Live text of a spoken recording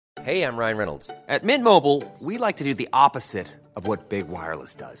Hey, I'm Ryan Reynolds. At Mint Mobile, we like to do the opposite of what Big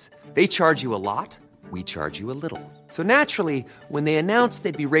Wireless does. They charge you a lot, we charge you a little. So naturally, when they announced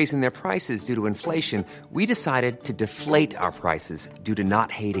they'd be raising their prices due to inflation, we decided to deflate our prices due to not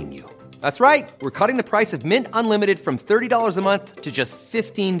hating you. That's right. We're cutting the price of Mint Unlimited from $30 a month to just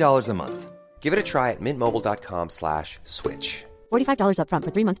 $15 a month. Give it a try at mintmobile.com/switch. $45 up front for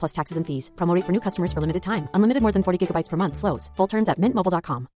 3 months plus taxes and fees. Promo rate for new customers for limited time. Unlimited more than 40 gigabytes per month. Slows full terms at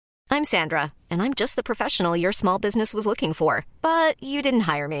mintmobile.com. I'm Sandra, and I'm just the professional your small business was looking for. But you didn't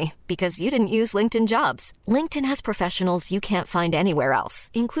hire me because you didn't use LinkedIn Jobs. LinkedIn has professionals you can't find anywhere else,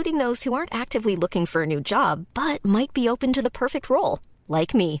 including those who aren't actively looking for a new job, but might be open to the perfect role,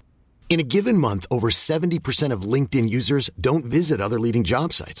 like me. In a given month, over 70% of LinkedIn users don't visit other leading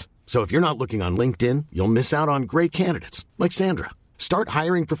job sites. So if you're not looking on LinkedIn, you'll miss out on great candidates like Sandra. Start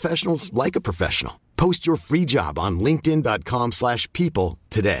hiring professionals like a professional. Post your free job on linkedin.com/people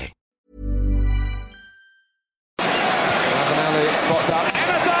today. Ravanelli spots out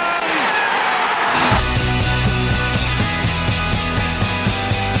Emerson!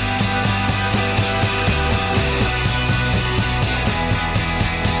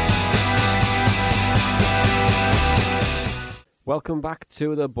 Welcome back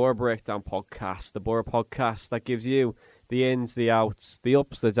to the Borough Breakdown podcast, the Borough podcast that gives you the ins, the outs, the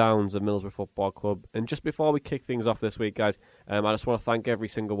ups, the downs of Middlesbrough Football Club. And just before we kick things off this week, guys, I just want to thank every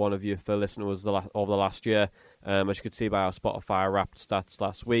single one of you for listening to us over the last year. As you could see by our Spotify Wrapped stats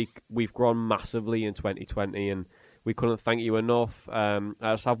last week, we've grown massively in 2020, and we couldn't thank you enough. I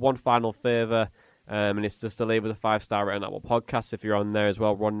just have one final favour, and it's just to leave us a 5-star rating on Apple Podcasts if you're on there as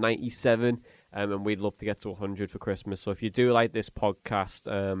well. We're on 97, and we'd love to get to 100 for Christmas. So if you do like this podcast,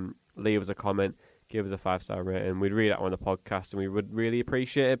 leave us a comment. Give us a 5-star rating. We'd read that on the podcast, and we would really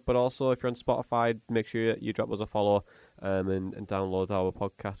appreciate it. But also, if you're on Spotify, make sure you drop us a follow and download our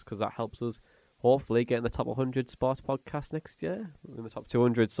podcast, because that helps us hopefully get in the top 100 sports podcasts next year, in the top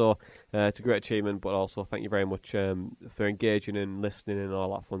 200. So it's a great achievement. But also, thank you very much for engaging and listening and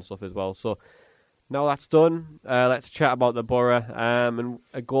all that fun stuff as well. So now that's done, let's chat about the Borough. And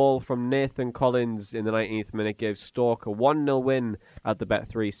a goal from Nathan Collins in the 19th minute gave Stoke a 1-0 win at the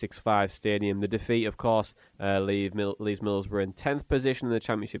Bet365 Stadium. The defeat, of course, leaves Middlesbrough in 10th position in the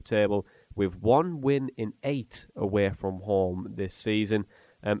Championship table with 1 win in 8 away from home this season.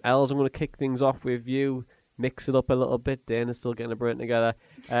 Els, I'm going to kick things off with you. Mix it up a little bit. Dana's still getting a brain together.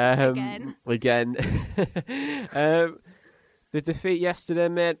 Again. The defeat yesterday,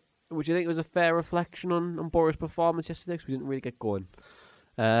 mate. Would you think it was a fair reflection on Borough's performance yesterday? Because we didn't really get going.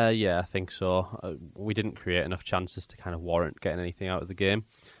 Yeah, I think so. We didn't create enough chances to kind of warrant getting anything out of the game.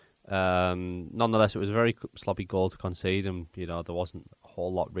 Nonetheless, it was a very sloppy goal to concede, and there wasn't a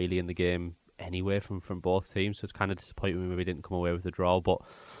whole lot really in the game anyway from both teams. So it's kind of disappointing when we didn't come away with a draw. But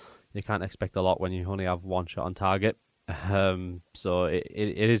you can't expect a lot when you only have one shot on target. So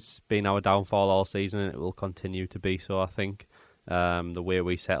it has been our downfall all season, and it will continue to be so, I think. The way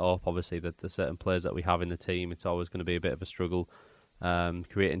we set up, obviously, the certain players that we have in the team, it's always going to be a bit of a struggle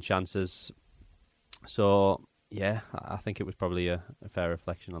creating chances. So, yeah, I think it was probably a fair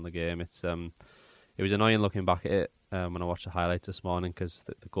reflection on the game. It was annoying looking back at it when I watched the highlights this morning, because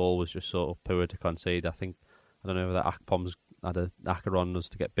the goal was just sort of poor to concede. I don't know whether Akpom's had a knacker on us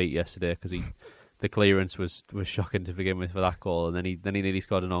to get beat yesterday, because the clearance was shocking to begin with for that goal, and then he nearly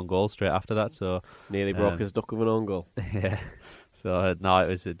scored an own goal straight after that. So nearly broke his duck with an own goal. Yeah. So no, it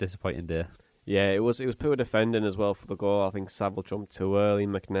was a disappointing day. Yeah, it was poor defending as well for the goal. I think Saville jumped too early.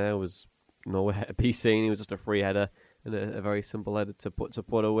 McNair was nowhere to be seen. He was just a free header and a very simple header to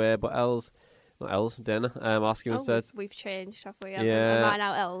put away. But Dana, ask you instead. We've changed, have we? Yeah. Am I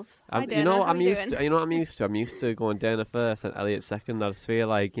now Els? You know what I'm used to? I'm used to going Dana first and Elliot second. I just feel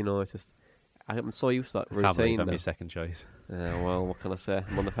like, it's just, I'm so used to that routine. I can't believe I'm your second choice. Well, what can I say?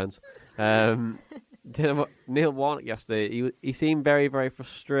 I'm on the fence. Neil Warnock yesterday, he seemed very, very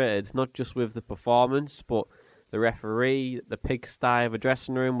frustrated, not just with the performance, but the referee, the pigsty of a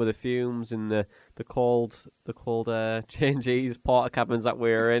dressing room with the fumes and the cold changes, porta cabins that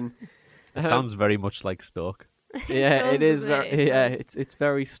we were in. It sounds very much like Stoke. Yeah, it is. It's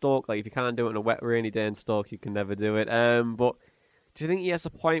very Stoke. Like, if you can't do it on a wet, rainy day in Stoke, you can never do it. But do you think he has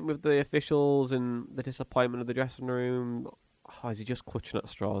a point with the officials and the disappointment of the dressing room? Oh, is he just clutching at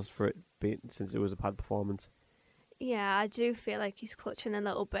straws for it since it was a bad performance? Yeah, I do feel like he's clutching a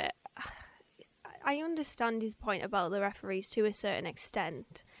little bit. I understand his point about the referees to a certain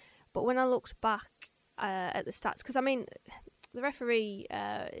extent, but when I looked back at the stats, because the referee,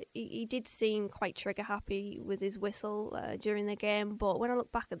 he did seem quite trigger happy with his whistle during the game, but when I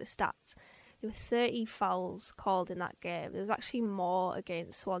look back at the stats, there were 30 fouls called in that game. There was actually more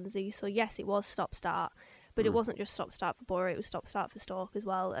against Swansea. So yes, it was stop-start, but it wasn't just stop-start for Borough, it was stop-start for Stoke as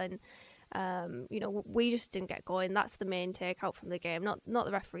well. And we just didn't get going. That's the main takeout from the game, not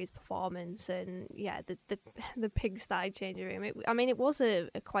the referee's performance. And yeah, the Pigsty changing room. It was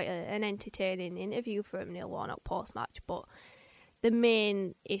quite an entertaining interview from Neil Warnock post-match, but the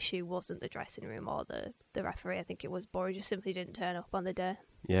main issue wasn't the dressing room or the referee. I think it was Borough just simply didn't turn up on the day.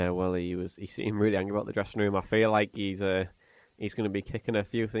 Yeah, well, he seemed really angry about the dressing room. I feel like he's going to be kicking a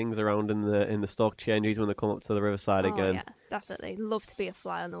few things around in the Stoke changes when they come up to the Riverside again. Yeah, definitely. Love to be a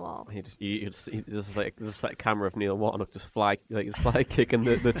fly on the wall. He just like a camera of Neil Warnock just fly kicking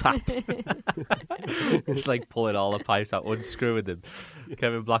the taps. Just like pulling all the pipes out, unscrewing them.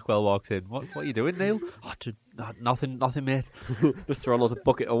 Kevin Blackwell walks in. What are you doing, Neil? Nothing, mate. Just throwing a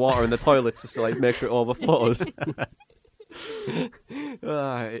bucket of water in the toilets just to like make sure it overflows.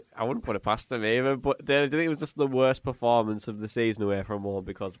 I wouldn't put it past him either, but I think it was just the worst performance of the season away from home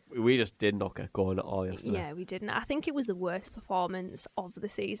because we just did not get going at all yesterday. Yeah, we didn't. I think it was the worst performance of the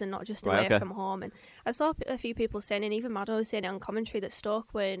season, not just away from home. And I saw a few people saying, and even Maddo was saying it on commentary, that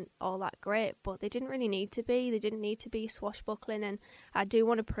Stoke weren't all that great, but they didn't really need to be. They didn't need to be swashbuckling, and I do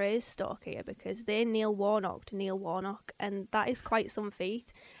want to praise Stoke here because they Neil Warnock to Neil Warnock, and that is quite some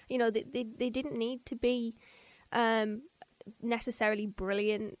feat. They didn't need to be necessarily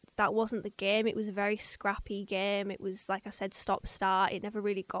brilliant. That wasn't the game. It was a very scrappy game. It was, like I said, stop-start. It never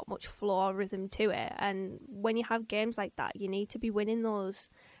really got much flow or rhythm to it. And when you have games like that, you need to be winning those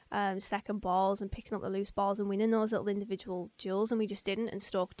second balls and picking up the loose balls and winning those little individual duels, and we just didn't, and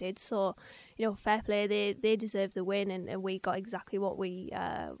Stoke did. So, fair play. They deserved the win, and we got exactly what we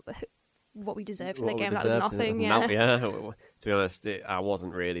deserved from the game. That was nothing. Yeah. To be honest, I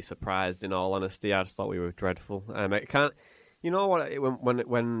wasn't really surprised. In all honesty, I just thought we were dreadful. I can't. You know what?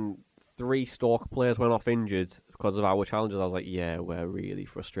 When 3 Stoke players went off injured because of our challenges, I was like, yeah, we're really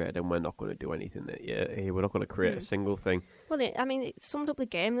frustrated, and we're not going to do anything. We're not going to create a single thing. Well, it summed up the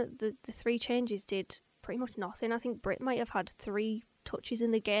game that the 3 changes did pretty much nothing. I think Britt might have had 3 touches in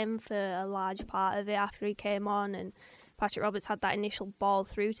the game for a large part of it after he came on, and Patrick Roberts had that initial ball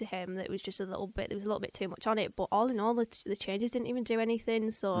through to him that was just there was a little bit too much on it, but all in all the changes didn't even do anything,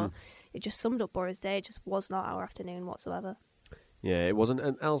 so it just summed up Borough's day. It just was not our afternoon whatsoever. Yeah, it wasn't.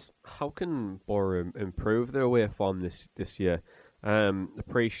 And else, how can Borough improve their away form this year?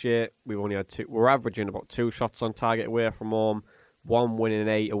 Appreciate we've only had 2. We're averaging about 2 shots on target away from home, 1 winning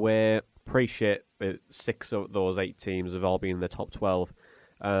 8 away. Appreciate 6 of those 8 teams have all been in the top 12,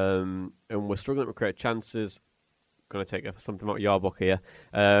 and we're struggling to create chances. Going to take something out of your book here.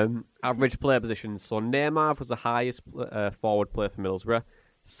 Average player positions. So Neymar was the highest forward player for Middlesbrough.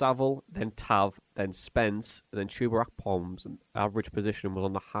 Saville, then Tav, then Spence, and then Chubarak Palms. Average position was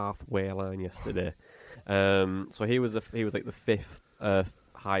on the halfway line yesterday. So he was like the 5th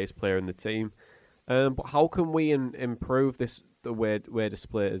highest player in the team. But how can we improve this away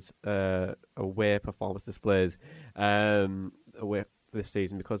displays, away performance displays, away this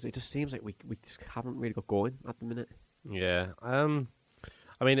season? Because it just seems like we just haven't really got going at the minute. Yeah.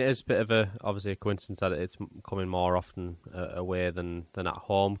 It is a bit of obviously a coincidence that it's coming more often away than at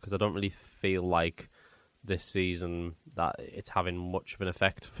home, because I don't really feel like this season that it's having much of an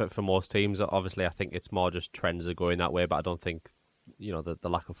effect for most teams. Obviously, I think it's more just trends are going that way, but I don't think the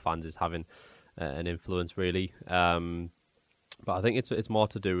lack of fans is having an influence really. But I think it's more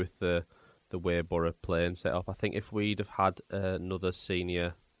to do with the way Borough play and set up. I think if we'd have had another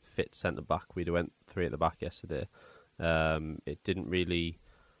senior fit centre back, we'd have went 3 at the back yesterday. It didn't really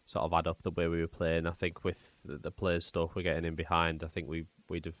sort of add up the way we were playing. I think with the players Stoke were getting in behind, I think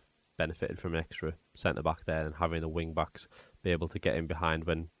we'd have benefited from an extra centre back there, and having the wing backs be able to get in behind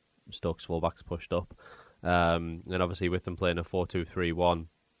when Stoke's full backs pushed up. And obviously with them playing a 4-2-3-1,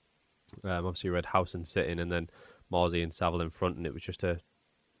 obviously we had Howson sitting and then Morsey and Saville in front, and it was just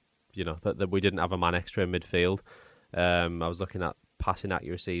that we didn't have a man extra in midfield. I was looking at passing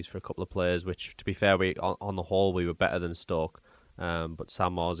accuracies for a couple of players, which, to be fair, on the whole we were better than Stoke. But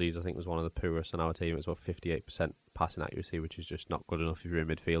Sam Morsey's, I think, was one of the poorest on our team. It was about 58% passing accuracy, which is just not good enough if you're in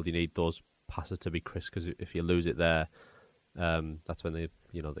midfield. You need those passes to be crisp, because if you lose it there, that's when they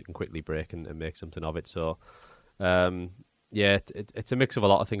can quickly break and make something of it. So, it's a mix of a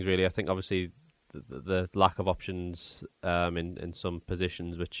lot of things, really. I think, obviously, the lack of options in some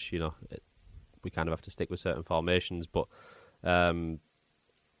positions, which we kind of have to stick with certain formations. But I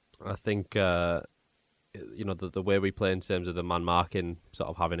think the way we play in terms of the man marking, sort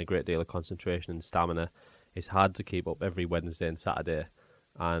of having a great deal of concentration and stamina, is hard to keep up every Wednesday and Saturday.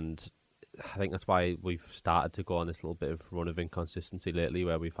 And I think that's why we've started to go on this little bit of run of inconsistency lately,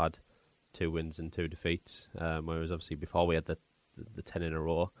 where we've had 2 wins and 2 defeats, whereas obviously before we had the 10 in a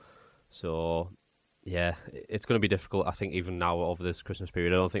row. So, yeah, it's going to be difficult. I think even now over this Christmas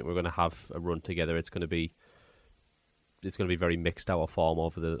period, I don't think we're going to have a run together. It's going to be very mixed our form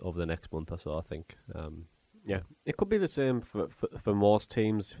over the next month or so, I think. Yeah, it could be the same for most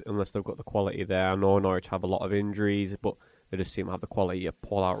teams unless they've got the quality there. I know Norwich have a lot of injuries, but they just seem to have the quality to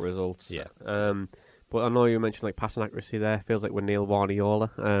pull out results. Yeah. But I know you mentioned like passing accuracy there. Feels like we're Neil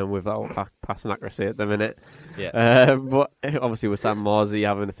Varniola without passing accuracy at the minute. Yeah. But obviously with Sam Morsey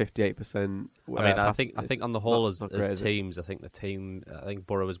having a 58%. I think on the whole as teams, I think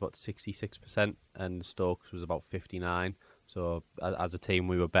Borough was about 66% and Stokes was about 59%. So as a team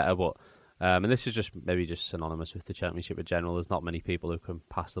we were better, but and this is just synonymous with the Championship in general. There's not many people who can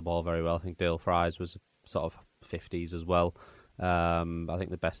pass the ball very well. I think Dale Fries was sort of 50s as well. I think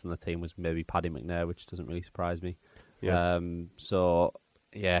the best on the team was maybe Paddy McNair, which doesn't really surprise me. Yeah. So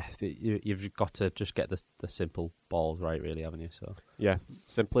yeah, you've got to just get the simple balls right, really, haven't you? So yeah,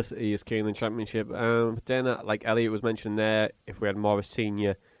 simplicity is key in the Championship. Then, like Elliot was mentioning there, if we had more of a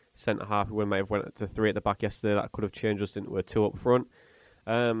senior centre half, we might have went to 3 at the back yesterday. That could have changed us into a 2 up front.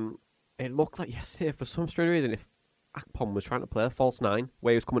 It looked like yesterday, for some strange reason, if Akpom was trying to play a false 9,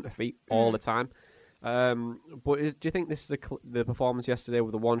 where he was coming to feet all the time. But do you think this is the performance yesterday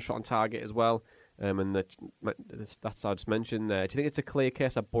with the 1 shot on target as well? And that's I just mentioned there. Do you think it's a clear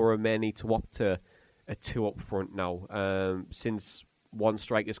case that Borough may need to opt to a 2 up front now, since one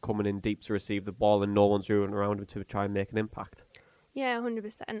striker's coming in deep to receive the ball and no one's running around him to try and make an impact? Yeah,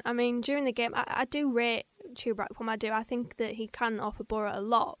 100%. I mean, during the game, I do rate Chuba Akpom. I do. I think that he can offer Borough a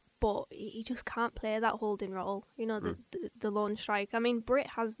lot, but he just can't play that holding role, the lone strike. I mean, Britt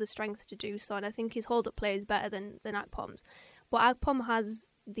has the strength to do so, and I think his hold-up play is better than Akpom's. But Akpom has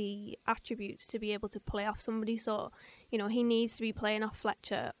the attributes to be able to play off somebody, so, he needs to be playing off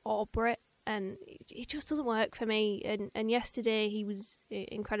Fletcher or Britt, and it just doesn't work for me. And yesterday he was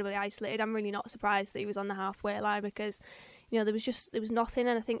incredibly isolated. I'm really not surprised that he was on the halfway line because, there was nothing.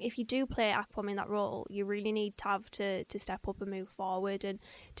 And I think if you do play Akpom in that role, you really need Tav to step up and move forward. And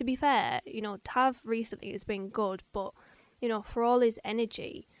to be fair, Tav recently has been good, but, for all his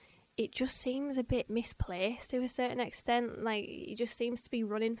energy, it just seems a bit misplaced to a certain extent. Like, he just seems to be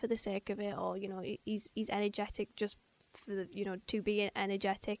running for the sake of it, or, he's energetic just for to be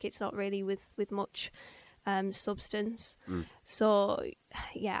energetic. It's not really with much substance. So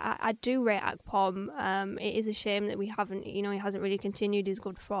yeah, I do rate Akpom. It is a shame that we haven't, he hasn't really continued his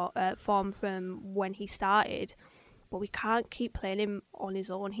good form from when he started, but we can't keep playing him on his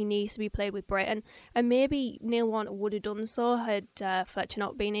own. He needs to be played with Brighton, and maybe Neil Warnock would have done so had Fletcher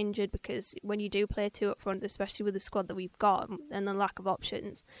not been injured, because when you do play 2 up front, especially with the squad that we've got and the lack of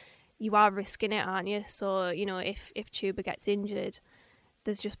options, you are risking it, aren't you? So, if Chuba gets injured,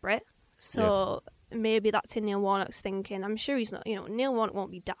 there's just Britt. So maybe that's in Neil Warnock's thinking. I'm sure he's not, Neil Warnock won't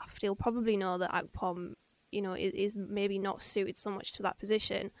be daft. He'll probably know that Akpom, is maybe not suited so much to that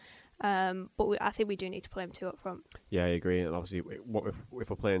position. But I think we do need to play him 2 up front. Yeah, I agree. And obviously, if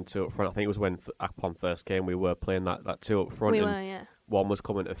we're playing 2 up front, I think it was when Akpom first came, we were playing that 2 up front. We were, yeah. One was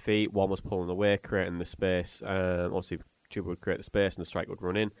coming to feet, one was pulling away, creating the space. Obviously, Chuba would create the space and the strike would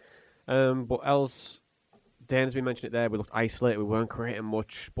run in. But else, Dane's been mentioning it there, we looked isolated, we weren't creating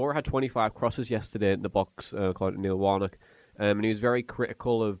much. Borough had 25 crosses yesterday in the box, according to Neil Warnock. And he was very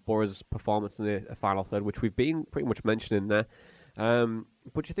critical of Borough's performance in the final third, which we've been pretty much mentioning there.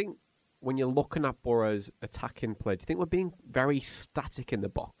 But do you think, when you're looking at Borough's attacking play, do you think we're being very static in the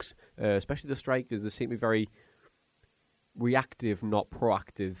box? Especially the strikers, they seem to be very reactive, not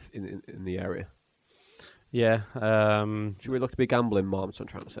proactive in the area. Yeah. Should we look to be gambling more, that's what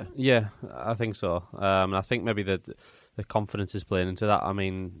I'm trying to say? Yeah, I think so. And I think maybe the confidence is playing into that. I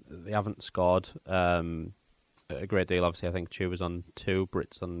mean, they haven't scored a great deal. Obviously, I think Chuba's on 2,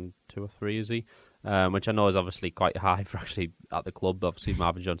 Britt's on 2 or 3, is he? Which I know is obviously quite high for actually at the club. Obviously,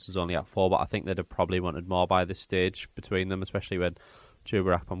 Marvin Johnson's only at 4, but I think they'd have probably wanted more by this stage between them, especially when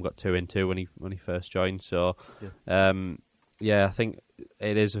Chuba Akpom got 2 in 2 when he first joined. So, I think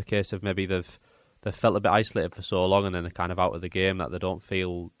it is a case of maybe they've felt a bit isolated for so long, and then they're kind of out of the game, that they don't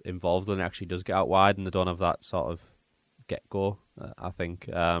feel involved when it actually does get out wide, and they don't have that sort of get-go, I think.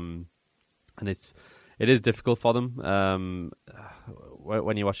 And it is difficult for them.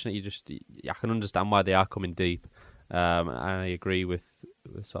 When you're watching it, I can understand why they are coming deep. And I agree with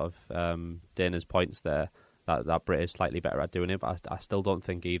sort of Dana's points there, that Brit is slightly better at doing it, but I still don't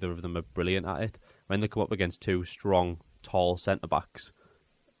think either of them are brilliant at it. When they come up against 2 strong, tall centre-backs,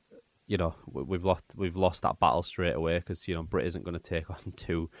 we've lost that battle straight away because Britt isn't going to take on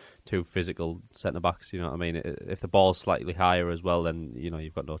two physical centre backs. You know what I mean? If the ball's slightly higher as well, then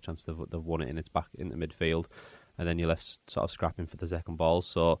you've got no chance they've won it in its back into midfield, and then you're left sort of scrapping for the second ball.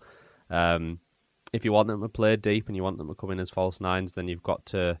 So if you want them to play deep and you want them to come in as false nines, then you've got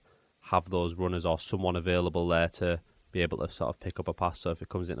to have those runners or someone available there to be able to sort of pick up a pass. So if it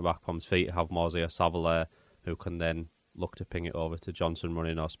comes into Backpom's feet, have Morsey or Saville there who can then look to ping it over to Johnson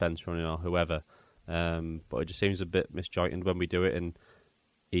running or Spence running or whoever. But it just seems a bit misjointed when we do it, and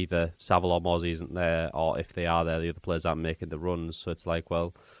either Saville or Morsey isn't there, or if they are there, the other players aren't making the runs. So it's like,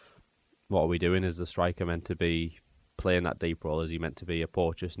 well, what are we doing? Is the striker meant to be playing that deep role? Is he meant to be a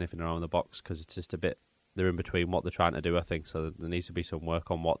poacher sniffing around the box? Because it's just a bit, they're in between what they're trying to do, I think. So there needs to be some work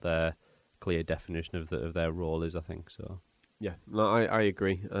on what their clear definition of their role is, I think. So yeah, no, I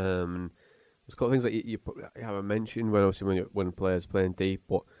agree. There's a couple of things that you haven't mentioned when players playing deep,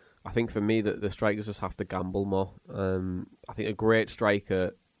 but I think for me that the strikers just have to gamble more. I think a great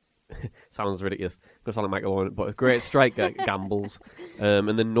striker sounds ridiculous, it's going to sound like Michael Owen, but a great striker gambles,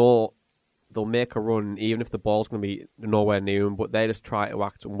 and they'll make a run even if the ball's going to be nowhere near them, but they just try to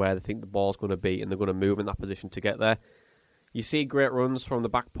act on where they think the ball's going to be, and they're going to move in that position to get there. You see great runs from the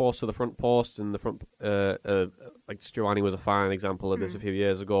back post to the front post, and the front, like Stuani was a fine example of this a few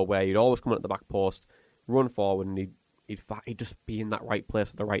years ago, where he'd always come in at the back post, run forward, and he'd just be in that right place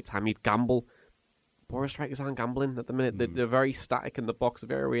at the right time. He'd gamble. Borough strikers aren't gambling at the minute. They're very static in the box, they're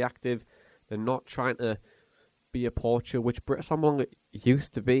very reactive. They're not trying to be a poacher, which Britt Assombalonga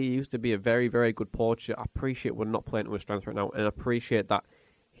used to be. He used to be a very, very good poacher. I appreciate we're not playing to his strength right now, and I appreciate that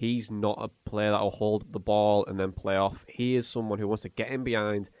he's not a player that will hold the ball and then play off. He is someone who wants to get in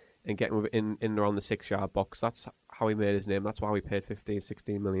behind and get in around the 6-yard box. That's how he made his name. That's why we paid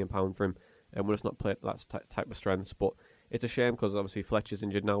 £15-16 million for him. And we're just not playing that type of strengths. But it's a shame because obviously Fletcher's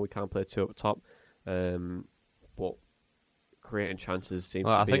injured now. We can't play two up top. But creating chances seems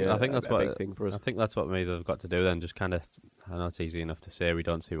to be a big thing for us. I think that's what maybe they've got to do then. Just kind of, I know it's easy enough to say we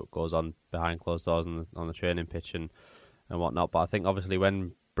don't see what goes on behind closed doors on the training pitch and whatnot. But I think obviously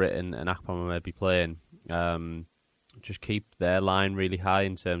when Britain and Akpom may be playing, just keep their line really high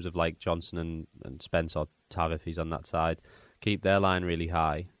in terms of like Johnson and Spence or Tav if he's on that side. Keep their line really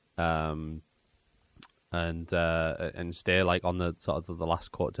high, and stay like on the sort of the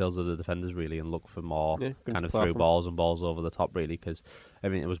last coattails of the defenders really, and look for more kind of through balls and balls over the top really. Because I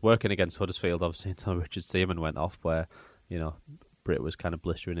mean it was working against Huddersfield obviously until Richard Seaman went off, where Britt was kind of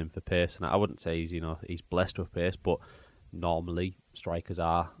blistering him for pace, and I wouldn't say he's blessed with pace, but normally strikers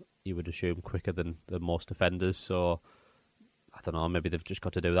are, you would assume, quicker than most defenders. So I don't know, maybe they've just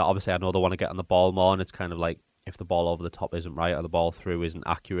got to do that. Obviously I know they want to get on the ball more, and it's kind of like if the ball over the top isn't right or the ball through isn't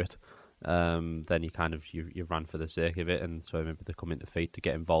accurate, then you ran for the sake of it, and so maybe they come into feet to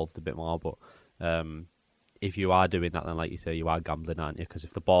get involved a bit more. But if you are doing that, then like you say, you are gambling, aren't you? Because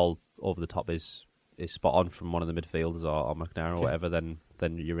if the ball over the top is spot on from one of the midfielders or McNair or whatever, then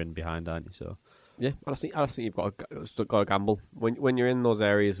you're in behind, aren't you? So yeah, I just think you've got to gamble when you're in those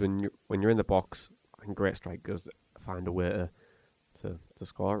areas. When you're in the box, I think great strikers find a way to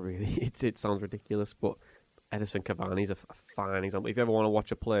score. Really, it sounds ridiculous, but Edison Cavani's a fine example. If you ever want to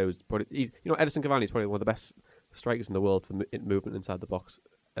watch a player Edison Cavani's probably one of the best strikers in the world for movement inside the box.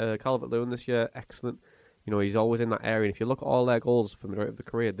 Calvert-Lewin this year, excellent. He's always in that area. And if you look at all their goals from the majority of the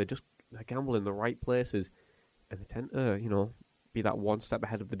career, they gamble in the right places, and they tend to be that one step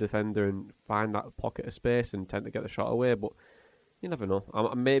ahead of the defender and find that pocket of space and tend to get the shot away. But you never know.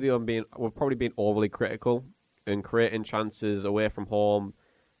 We're probably being overly critical in creating chances away from home.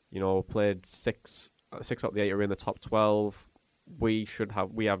 Played 6 out the 8 are in the top 12. We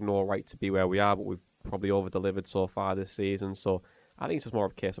have no right to be where we are, but we've probably over delivered so far this season. So I think it's just more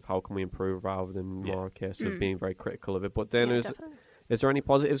of a case of how can we improve rather than more a case of being very critical of it. But then is there any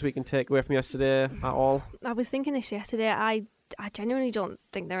positives we can take away from yesterday at all? I was thinking this yesterday. I genuinely don't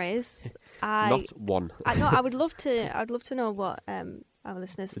think there is. Not one. I would love to know what our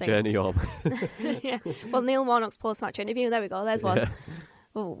listeners think. Journey home. Yeah. Well, Neil Warnock's post-match interview. There we go. There's one. Yeah.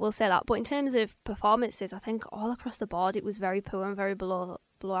 We'll say that. But in terms of performances, I think all across the board it was very poor and very below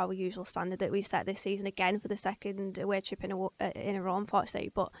our usual standard that we set this season, again for the second away trip in a row,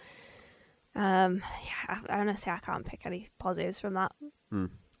 unfortunately. But honestly, I can't pick any positives from that.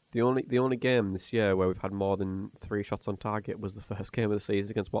 The only game this year where we've had more than 3 shots on target was the first game of the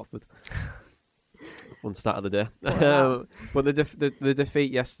season against Watford. One start of the day. But the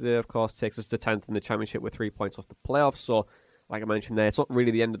defeat yesterday, of course, takes us to 10th in the Championship with 3 points off the playoffs. So, like I mentioned there, it's not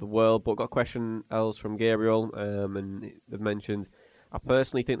really the end of the world. But got a question else from Gabriel, and they've mentioned I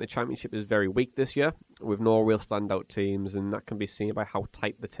personally think the Championship is very weak this year, with no real standout teams, and that can be seen by how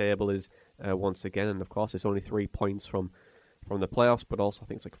tight the table is once again. And of course, it's only 3 points from the playoffs, but also I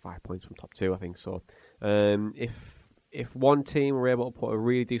think it's like 5 points from top 2. I think so. If one team were able to put a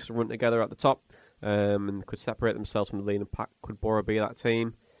really decent run together at the top and could separate themselves from the leading pack, could Borough be that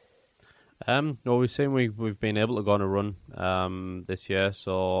team? No, we've seen we've been able to go on a run this year,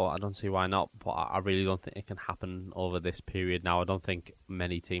 so I don't see why not. But I really don't think it can happen over this period now. I don't think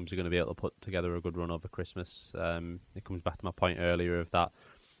many teams are going to be able to put together a good run over Christmas. It comes back to my point earlier of that,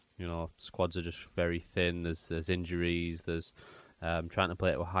 squads are just very thin. There's injuries. There's trying to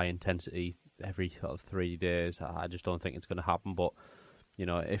play it with high intensity every sort of 3 days. I just don't think it's going to happen. But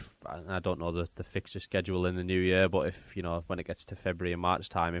if I don't know the fixture schedule in the new year, but if when it gets to February and March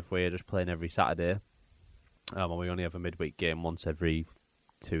time, if we're just playing every Saturday, and we only have a midweek game once every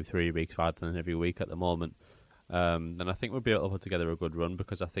 2-3 weeks rather than every week at the moment, then I think we'll be able to put together a good run,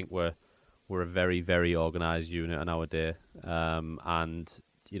 because I think we're a very, very organised unit on our day, and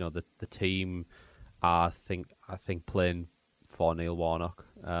the team I think playing for Neil Warnock.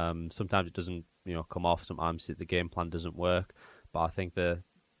 Sometimes it doesn't come off. Sometimes the game plan doesn't work. But I think they're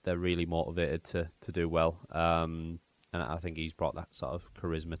really motivated to do well, and I think he's brought that sort of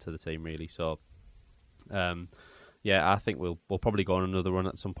charisma to the team really. So, I think we'll probably go on another run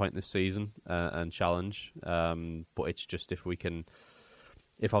at some point this season and challenge. But it's just if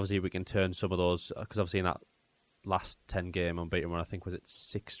obviously we can turn some of those, because obviously in that last 10 game unbeaten run, I think was it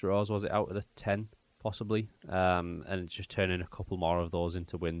 6 draws? Was it out of the 10 possibly? And it's just turning a couple more of those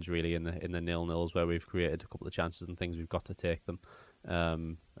into wins really in the 0-0s where we've created a couple of chances and things. We've got to take them,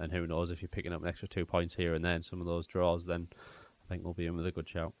 and who knows, if you're picking up an extra 2 points here and there in some of those draws, then I think we'll be in with a good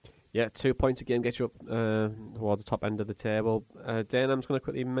shout. Yeah, 2 points a game gets you up towards the top end of the table. Dana, I'm just going to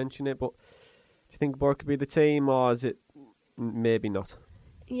quickly mention it, but do you think Borough could be the team, or is it maybe not?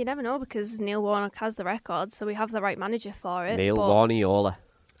 You never know, because Neil Warnock has the record, so we have the right manager for it. Neil Warniola.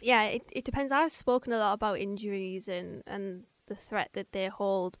 Yeah, it depends. I've spoken a lot about injuries and the threat that they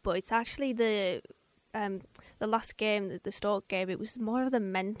hold, but it's actually the last game, the Stoke game, it was more of the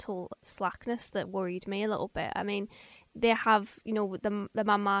mental slackness that worried me a little bit. I mean, they have, the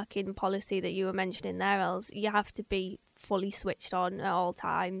man marking policy that you were mentioning there, Els. You have to be fully switched on at all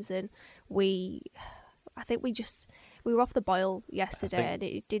times, and I think we were off the boil yesterday, and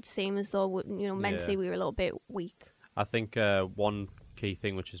it did seem as though mentally we were a little bit weak. I think one key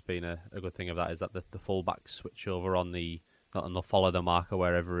thing which has been a good thing of that is that the fullbacks switch over and they'll follow the marker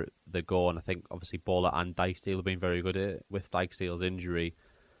wherever they go, and I think obviously Bowler and Dijksteel have been very good at it. With Dijksteel's injury,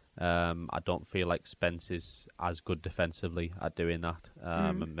 I don't feel like Spence is as good defensively at doing that,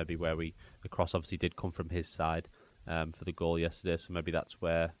 and maybe the cross obviously did come from his side for the goal yesterday, so maybe that's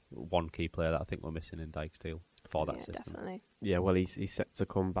where one key player that I think we're missing in Dijksteel for that system. Definitely. Yeah, well, he's set to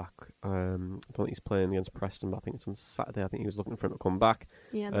come back. I don't think he's playing against Preston, but I think it's on Saturday. I think he was looking for him to come back.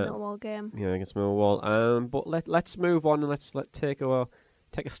 Yeah, the Millwall game. Yeah, against Millwall. But let's move on and let's take a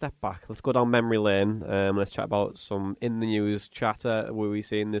step back. Let's go down memory lane. Let's chat about some in the news chatter we've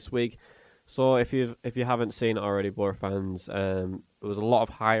seen this week. So if you haven't seen it already, Borough fans, there was a lot of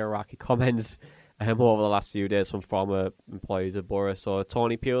hierarchy comments over the last few days from former employees of Borough. So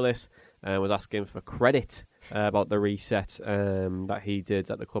Tony Pulis was asking for credit about the reset that he did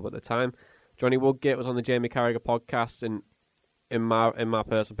at the club at the time. Johnny Woodgate was on the Jamie Carragher podcast, and in my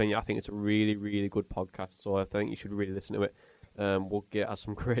personal opinion, I think it's a really, really good podcast, so I think you should really listen to it. Woodgate has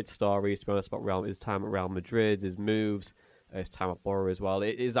some great stories, to be honest, about his time at Real Madrid, his moves, his time at Borough as well.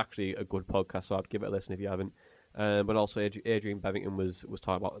 It is actually a good podcast, so I'd give it a listen if you haven't. But also Adrian Bevington was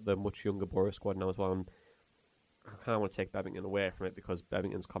talking about the much younger Borough squad now as well, and I kind of want to take Bevington away from it because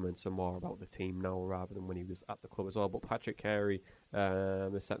Bevington's comments are more about the team now rather than when he was at the club as well. But Patrick Carey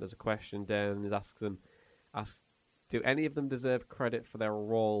has sent us a question down and has asked, do any of them deserve credit for their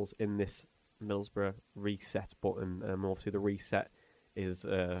roles in this Middlesbrough reset button? Obviously the reset is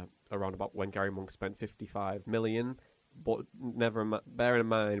around about when Gary Monk spent 55 million, but bearing in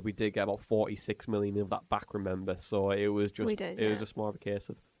mind we did get about 46 million of that back, remember? So it was just was just more of a case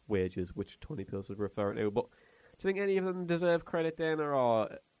of wages, which Tony Pulis was referring to. But do you think any of them deserve credit, Dana, or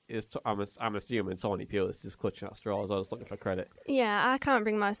I'm assuming Tony Pulis is clutching at straws? I was looking for credit. Yeah, I can't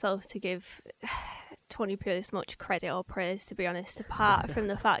bring myself to give Tony Pulis much credit or praise, to be honest, apart from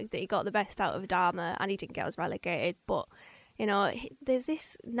the fact that he got the best out of Dharma and he didn't get us relegated. But there's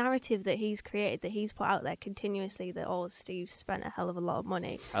this narrative that he's created, that he's put out there continuously, that Steve spent a hell of a lot of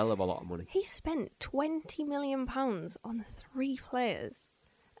money. He spent £20 million on 3 players.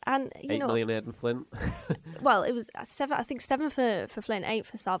 And 8 million Aidan Flint. Well, it was 7. I think 7 for Flint, 8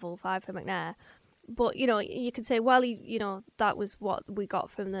 for Saville, 5 for McNair. But, you know, you could say, well, that was what we got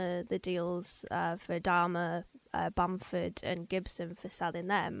from the deals for Dharma, Bamford and Gibson for selling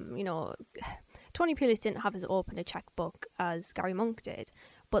them. You know, Tony Pulis didn't have as open a checkbook as Gary Monk did.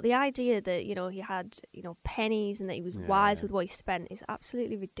 But the idea that, you know, he had, you know, pennies and that he was wise with what he spent is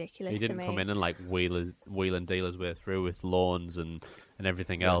absolutely ridiculous to me. He didn't come in and like wheel and deal his way through with loans and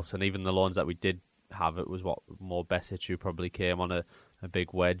everything else. And even the loans that we did have, it was what more Besic who probably came on a big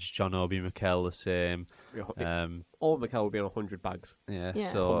wedge. John Obi Mikel the same. All Mikel would be on 100 bags. Yeah. Yeah.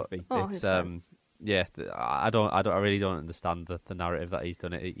 So Comfy. it's I really don't understand the narrative that he's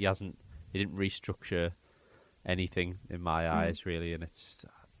done. He didn't restructure anything in my eyes really, and it's.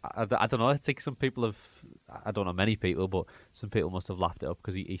 I don't know. I think some people have. I don't know many people, but some people must have laughed it up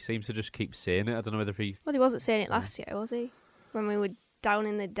because he seems to just keep saying it. I don't know whether he. Well, he wasn't saying it last year, was he? When we were down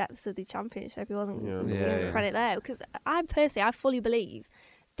in the depths of the championship, he wasn't giving credit there. Because I fully believe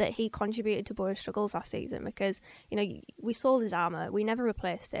that he contributed to Boro's struggles last season because, you know, we sold his armour, we never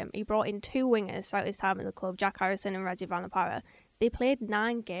replaced him. He brought in 2 wingers throughout his time at the club, Jack Harrison and Reggie Vanapara. They played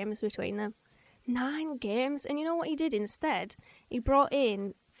 9 games between them. 9 games. And you know what he did instead? He brought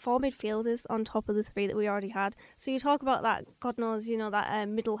in 4 midfielders on top of the 3 that we already had. So you talk about that, God knows, you know, that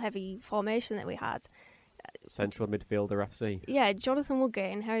middle-heavy formation that we had. Central midfielder FC. Yeah, Jonathan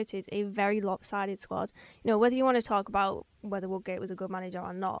Woodgate inherited a very lopsided squad. You know, whether you want to talk about whether Woodgate was a good manager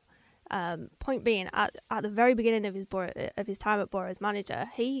or not, point being, at the very beginning of his time at Borough as manager,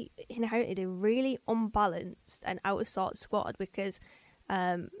 he inherited a really unbalanced and out-of-sort squad because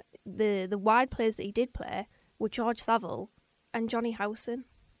the wide players that he did play were George Saville and Johnny Howson.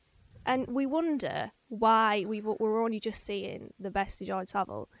 And we wonder why we're only just seeing the best of George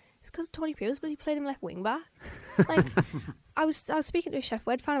Saville. It's because Tony Pulis, but he played him left wing back. Like, I was speaking to a Chef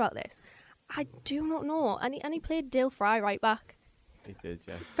Wed fan about this. I do not know. And he played Dale Fry right back. He did,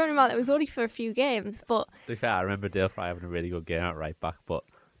 yeah. Bearing in mind, it was only for a few games, but... To be fair, I remember Dale Fry having a really good game at right back, but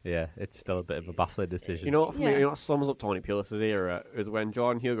yeah, it's still a bit of a baffling decision. You know what, for me, you know what sums up Tony Pulis' era is when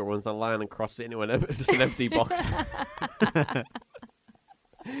Jordan Hugo runs the line and crosses it into just an empty box.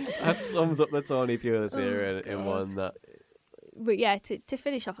 That sums up the Tony Pulis era in one that... But yeah, to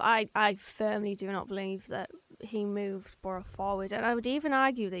finish off, I firmly do not believe that he moved Borough forward, and I would even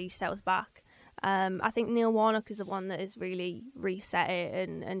argue that he set us back. I think Neil Warnock is the one that has really reset it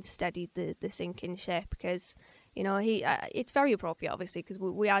and steadied the sinking ship because, you know, it's very appropriate, obviously, because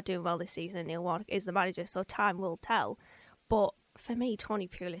we are doing well this season and Neil Warnock is the manager, so time will tell. But for me, Tony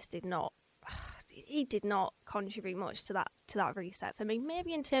Pulis did not contribute much to that reset for me.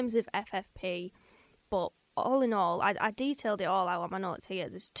 Maybe in terms of FFP, but all in all, I detailed it all out on my notes here.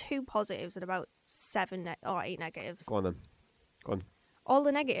 There's 2 positives and about 7 or 8 negatives. Go on then. Go on. All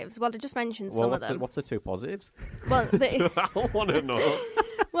the negatives. Well, I just mentioned some of them. What's the 2 positives? Well, I want to know.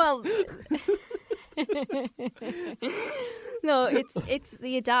 Well, no, it's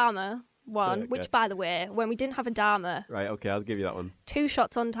the Adama one, Okay. which, by the way, when we didn't have Adama, Right, okay, I'll give you that one. 2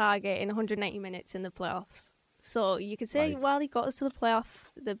 shots on target in 180 minutes in the playoffs. So you could say, Right. well, he got us to the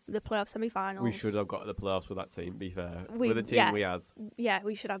playoff semi-finals. We should have got to the playoffs with that team, be fair. We with the team we had. Yeah,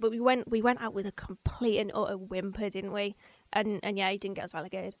 we should have. But we went out with a complete and utter whimper, didn't we? And yeah, he didn't get us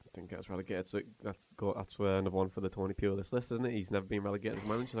relegated. Didn't get us relegated, so that's another one for the Tony Pulis list, isn't it? He's never been relegated as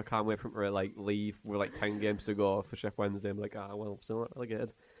manager. I can't wait for him to leave with 10 games to go for Chef Wednesday. I'm like, well, I'm still not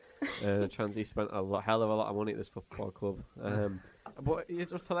relegated. He spent a hell of a lot of money at this football club. But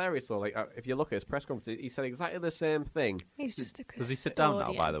it's just hilarious though. Like if you look at his press conference, he said exactly the same thing. He's just a Does he sit down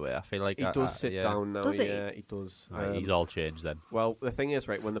now, by the way? I feel like He does sit down now. Does he? Yeah, he does. Right, he's all changed then. Well, the thing is,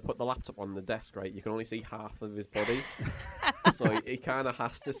 right, when they put the laptop on the desk, right, you can only see half of his body, so he kind of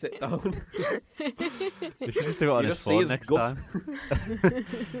has to sit down. You should just do it on You his just see phone his next gut. time.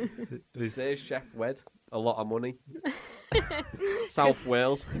 He says Chef Wed, a lot of money. South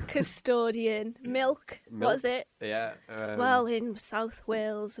Wales. Custodian. Milk. What's it? Yeah. Well, in South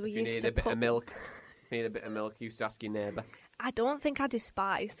Wales, we you used need to a bit put... of milk. Need a bit of milk. You used to ask your neighbour. I don't think I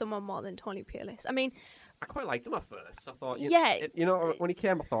despise someone more than Tony Pulis. I mean... I quite liked him at first. I thought, Yeah. you know, when he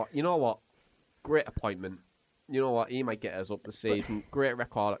came, I thought, you know what? Great appointment. You know what? He might get us up the season. Great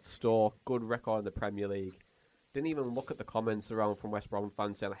record at Stoke. Good record in the Premier League. Didn't even look at the comments around from West Brom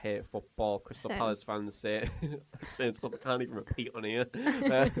fans saying I hate football. Crystal Same. Palace fans saying stuff I can't even repeat on here.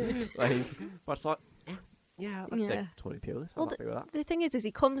 But I thought, yeah, I'd take Tony Pulis. I'm happy with that. The thing is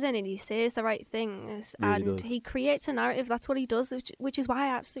he comes in and he says the right things Really and does. he creates a narrative. That's what he does, which is why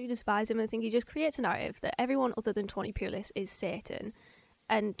I absolutely despise him. I think he just creates a narrative that everyone other than Tony Pulis is Satan.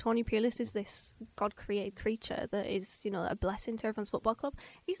 and Tony Pulis is this God-created creature that is, a blessing to everyone's football club.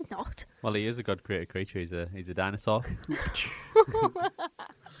 He's not. Well, he is a God-created creature. He's a dinosaur.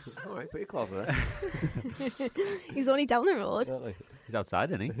 All right, pretty close there. He's only down the road. He's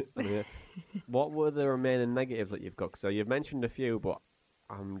outside, isn't he? Yeah. What were the remaining negatives that you've got? So you've mentioned a few, but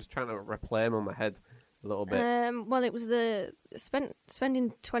I'm just trying to replay them on my head a little bit. Well, it was the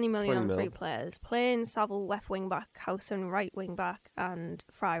spending 20 million on 3 players, playing Saville left wing back, Howson right wing back, and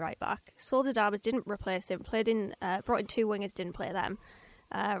Fry right back. Soledad didn't replace him. Brought in 2 wingers, didn't play them.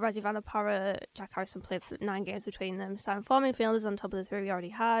 Rajiv Anapara, Jack Harrison played for 9 games between them. 7 4 midfielders on top of the 3 we already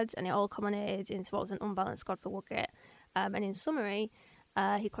had, and it all culminated into what was an unbalanced squad for Woodgate. And in summary,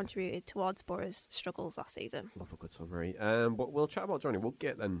 he contributed towards Borough's struggles last season. Love a good summary. But we'll chat about Johnny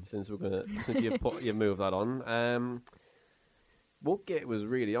Woodgate then, since you've moved that on. Woodgate was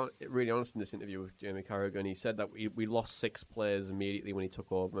really honest in this interview with Jamie Carragher, and he said that we lost 6 players immediately when he took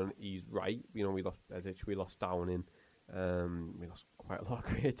over, and he's right. We lost Bezic, we lost Downing, we lost quite a lot of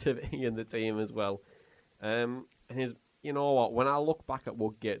creativity in the team as well. And you know what? When I look back at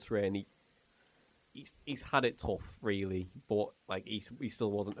Woodgate's reign, he's had it tough, really, but he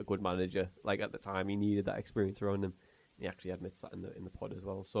still wasn't a good manager. At the time, he needed that experience around him. He actually admits that in the pod as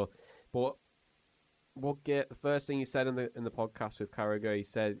well. So, but Woodgate, the first thing he said in the podcast with Carragher, he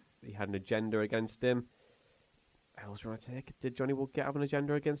said he had an agenda against him. I was trying to take. Did Johnny Woodgate have an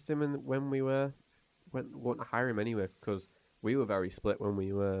agenda against him? And when we wanted to hire him anyway, because we were very split when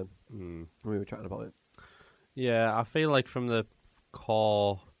we were chatting about it. Yeah, I feel like from the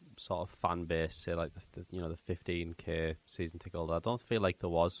core sort of fan base, say the 15k season ticket holder, I don't feel like there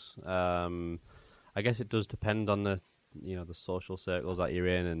was. I guess it does depend on the social circles that you're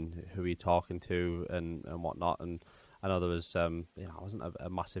in and who you're talking to and whatnot. And I know there was I wasn't a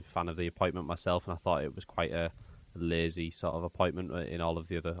massive fan of the appointment myself, and I thought it was quite a lazy sort of appointment in all of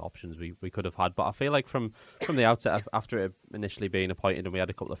the other options we could have had. But I feel like from the outset, after it initially being appointed and we had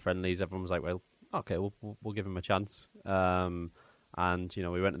a couple of friendlies, everyone was like, well, okay, we'll give him a chance. And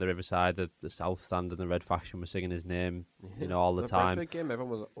we went to the Riverside, the South Stand, and the Red Faction were singing his name, all the time. The game,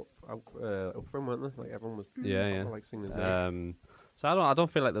 everyone was up from, weren't they? Everyone was singing his name. So I don't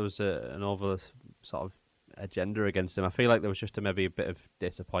feel like there was an over sort of agenda against him. I feel like there was just maybe a bit of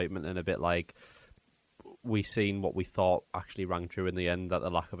disappointment and a bit like we seen what we thought actually rang true in the end, that the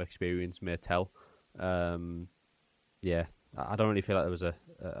lack of experience may tell. I don't really feel like there was a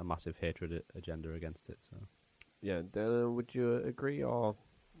massive hatred agenda against it. So. Yeah, would you agree? Or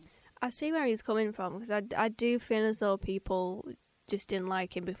I see where he's coming from, because I do feel as though people just didn't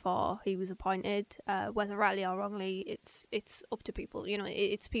like him before he was appointed. Whether rightly or wrongly, it's up to people.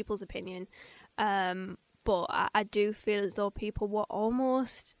 It's people's opinion. But I do feel as though people were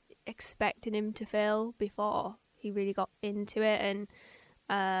almost expecting him to fail before he really got into it, and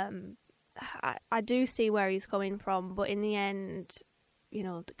I do see where he's coming from. But in the end,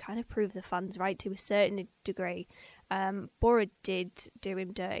 kind of prove the fans right to a certain degree. Borough did do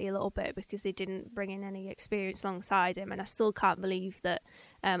him dirty a little bit because they didn't bring in any experience alongside him, and I still can't believe that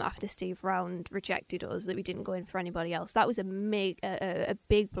after Steve Round rejected us, that we didn't go in for anybody else. That was a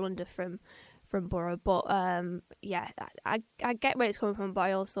big blunder from Borough. But I get where it's coming from, but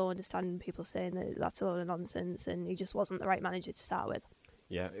I also understand people saying that that's a lot of nonsense and he just wasn't the right manager to start with.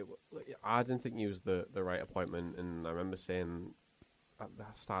 Yeah, I didn't think he was the right appointment, and I remember saying at the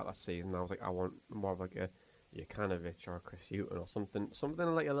start of that season, I was like, I want more of like a Jukanovic or a Chris Hughton or something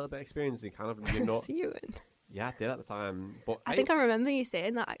like a little bit of experience. And Chris Hughton? Yeah, I did at the time. But I think I remember you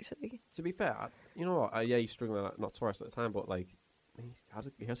saying that, actually. To be fair, you know what? He's struggling not to us at the time, but he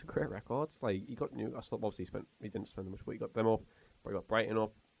has a great record. He got Newcastle. Obviously, he didn't spend much, but he got them up. But he got Brighton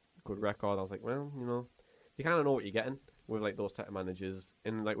up. Good record. I was like, well, you kind of know what you're getting with those type of managers.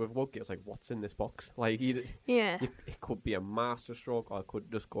 And with Woodgate, it's like, what's in this box? It could be a master stroke, or it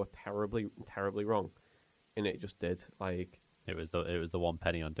could just go terribly, terribly wrong. And it just did. It was the 1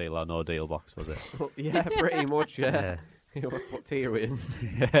 penny on deal or no deal box, was it? Yeah, pretty much. Yeah. What tier are we in?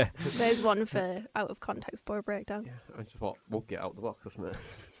 Yeah. There's one for out of context Borough breakdown. Yeah, I just thought Woodgate out the box, doesn't it?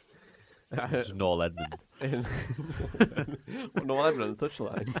 Just Noel Edmund. Noel Edmund on the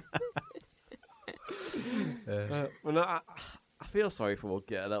touchline. I feel sorry for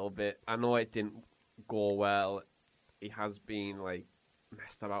Woodgate a little bit. I know it didn't go well. He has been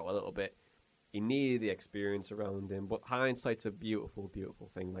messed about a little bit. He needed the experience around him, but hindsight's a beautiful, beautiful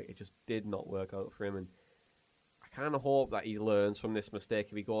thing. It just did not work out for him, and I kind of hope that he learns from this mistake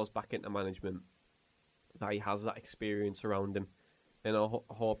if he goes back into management, that he has that experience around him, and I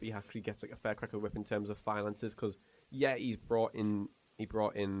hope he actually gets a fair crack of the whip in terms of finances. Because he brought in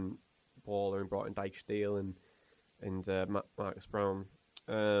Baller and brought in Dyke Steele and Marcus Brown,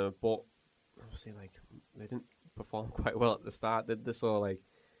 But obviously, like, they didn't perform quite well at the start, did they? So, like,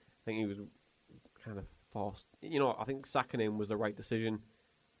 I think he was kind of forced. You know, I think sacking him was the right decision,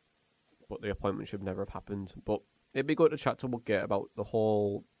 but the appointment should never have happened. But it'd be good to chat to Woodgate about the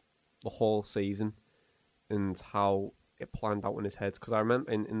whole season and how it planned out in his head. Because I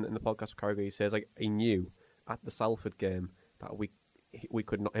remember in the podcast with Carragher, he says, like, he knew at the Salford game that we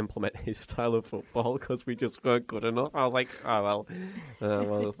could not implement his style of football because we just weren't good enough. I was like, oh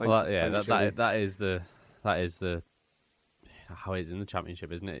well, that is the how it is in the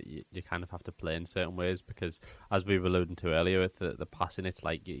Championship, isn't it? You kind of have to play in certain ways because, as we were alluding to earlier with the passing, it's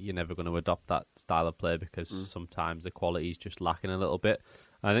like you're never going to adopt that style of play because sometimes the quality is just lacking a little bit.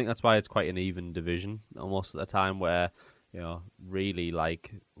 I think that's why it's quite an even division almost at the time where, you know, really,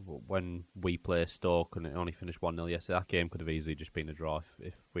 like, when we play Stoke and it only finished 1-0 yesterday, that game could have easily just been a draw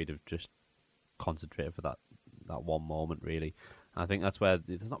if we'd have just concentrated for that one moment, really. And I think that's where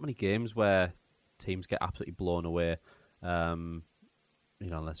there's not many games where teams get absolutely blown away,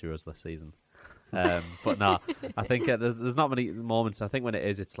 unless you're us this season. But no, I think there's not many moments. I think when it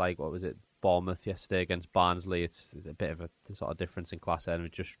is, it's like, what was it, Bournemouth yesterday against Barnsley. It's a bit of a sort of difference in class there,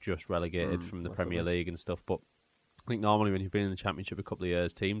 and just relegated from the Premier League and stuff. But I think normally when you've been in the Championship a couple of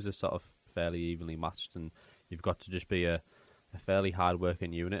years, teams are sort of fairly evenly matched, and you've got to just be a fairly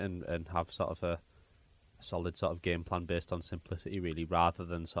hard-working unit and have sort of a solid sort of game plan based on simplicity, really, rather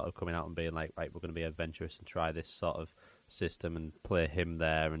than sort of coming out and being like, right, we're going to be adventurous and try this sort of system and play him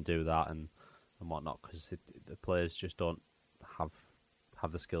there and do that and whatnot, because the players just don't have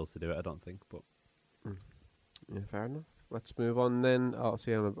the skills to do it, I don't think. But yeah, fair enough. Let's move on then.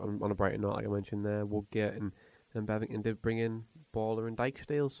 See, on a brighter note, like I mentioned there, Woodgate and Bevington did bring in Baller and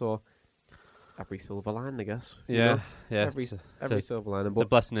Dijksteel, so every silver line, I guess. Yeah. Every silver line. It's a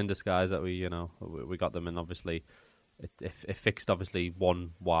blessing in disguise that we got them, and obviously it fixed obviously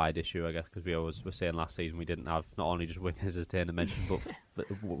one wide issue, I guess, because we always were saying last season we didn't have not only just wingers as Dana mentioned, but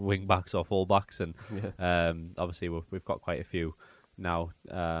wing backs or full backs, and obviously we've got quite a few now.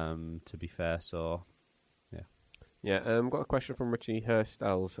 To be fair, so yeah. Got a question from Richie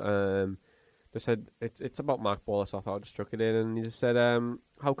Hurstells. They said it's about Mark Baller, so I thought I just struck it in, and he just said,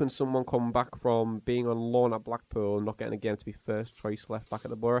 how can someone come back from being on loan at Blackpool and not getting a game to be first choice left back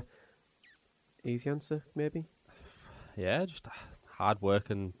at the Borough? Easy answer, maybe? Yeah, just hard work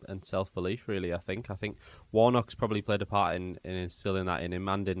and self-belief, really, I think. I think Warnock's probably played a part in instilling that in him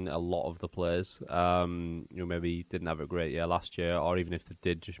and in a lot of the players who maybe didn't have a great year last year, or even if they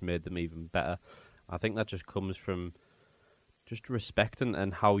did, just made them even better. I think that just comes from just respect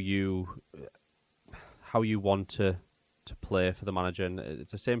and how you want to play for the manager, and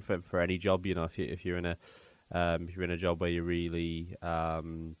it's the same for any job. You know, if you're in a job where you really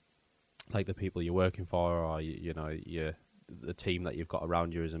like the people you're working for, or the team that you've got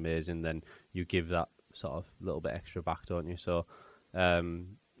around you is amazing, then you give that sort of little bit extra back, don't you? So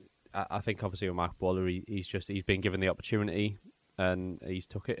I think obviously with Mark Bowler, he's been given the opportunity and he's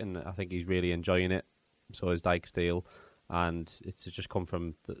took it, and I think he's really enjoying it. So is Dijksteel, and it's just come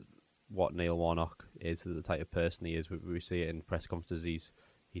from what Neil Warnock is, the type of person he is. We see it in press conferences.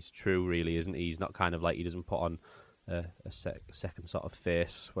 He's true, really, isn't he? He's not kind of like, he doesn't put on a second sort of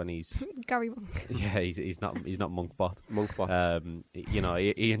face when he's Gary Monk. Yeah, he's not Monkbot.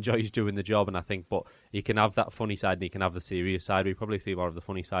 He enjoys doing the job, and I think, but he can have that funny side and he can have the serious side. We probably see more of the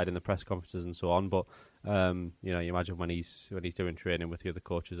funny side in the press conferences and so on. But you imagine when he's doing training with the other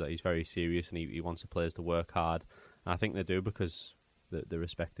coaches that he's very serious and he wants the players to work hard. And I think they do because they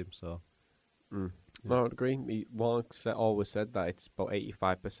respect him. So. No, I would agree. Warnock always said that it's about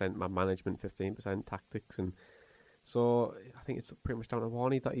 85% man management, 15% tactics, and so I think it's pretty much down to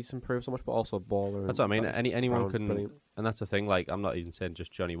Warney that he's improved so much, but also Baller. That's what I mean. Anyone can, brilliant. And that's the thing. Like, I'm not even saying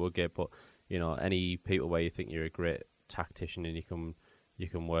just Johnny Woodgate, but any people where you think you're a great tactician and you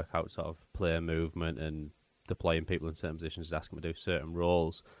can work out sort of player movement and deploying people in certain positions, ask them to do certain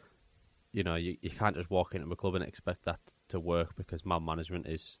roles. You can't just walk into a club and expect that to work, because man management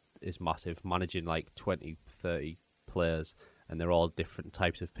is massive. Managing like 20, 30 players, and they're all different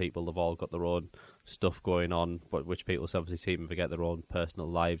types of people. They've all got their own stuff going on, but which people obviously seem to forget their own personal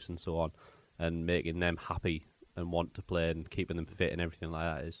lives and so on. And making them happy and want to play and keeping them fit and everything like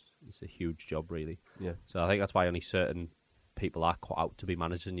that is a huge job, really. Yeah. So I think that's why only certain people are cut out to be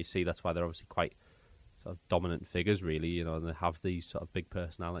managers, and you see that's why they're obviously quite sort of dominant figures, really, and they have these sort of big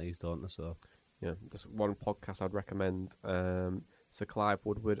personalities, don't they? So, yeah, there's one podcast I'd recommend. Sir Clive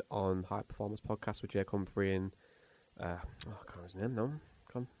Woodward on High Performance Podcast with Jake Humphrey and I can't remember his name. No,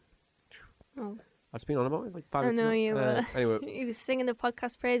 come. Oh. I've just been on about it like 5 I minutes. know you were. Anyway, He was singing the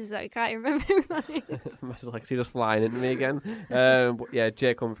podcast praises. I can't even remember who's on it. it's like she's just flying into me again. But yeah,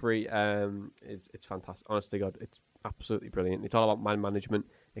 Jake Humphrey, it's fantastic. Honestly, God, it's absolutely brilliant. It's all about man management.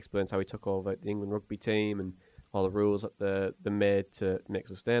 Explains how he took over the England rugby team and all the rules that they made to make it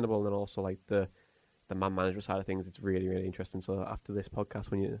sustainable, and then also like the man management side of things. It's really, really interesting. So after this podcast,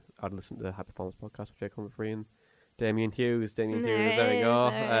 I'd listen to the High Performance podcast with Jake Humphrey and Damien Hughes. There we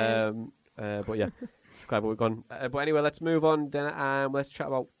go. But yeah, it's glad we've gone. But anyway, let's move on. Let's chat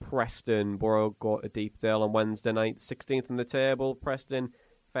about Preston. Borough got a Deepdale on Wednesday night, 16th in the table. Preston,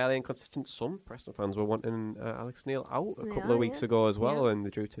 fairly inconsistent. Some Preston fans were wanting Alex Neil out a couple of weeks ago as well, and they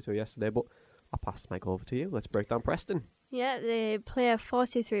drew 2-2 yesterday. But I'll pass the mic over to you. Let's break down Preston. Yeah, they play a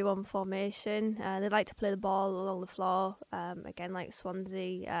 4-2-3-1 formation. They like to play the ball along the floor. Again, like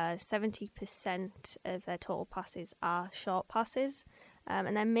Swansea, 70% of their total passes are short passes.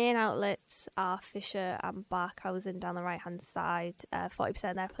 And their main outlets are Fisher and Barkhausen down the right-hand side. 40%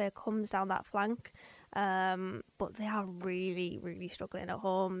 of their play comes down that flank. But they are really, really struggling at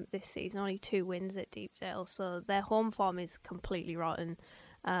home this season. Only 2 wins at Deepdale. So their home form is completely rotten.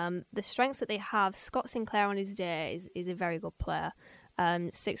 The strengths that they have, Scott Sinclair on his day is a very good player.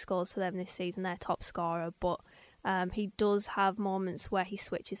 6 goals for them this season, their top scorer. But he does have moments where he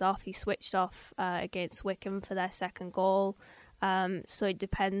switches off. He switched off against Wickham for their second goal. So it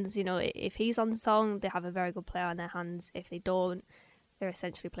depends, if he's on song, they have a very good player on their hands. If they don't, they're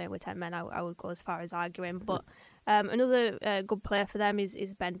essentially playing with 10 men. I would go as far as arguing. But another good player for them is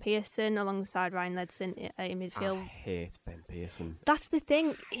Ben Pearson alongside Ryan Ledson in midfield. I hate Ben Pearson. That's the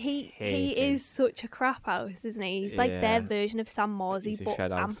thing. He is such a crap house, isn't he? He's like their version of Sam Morsey, but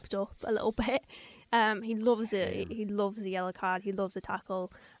amped up a little bit. He loves it. He loves the yellow card. He loves the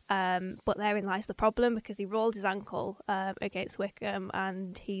tackle. But therein lies the problem, because he rolled his ankle against Wickham,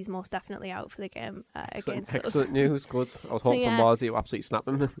 and he's most definitely out for the game against us. Excellent news, good. I was hoping for Morsey to absolutely snap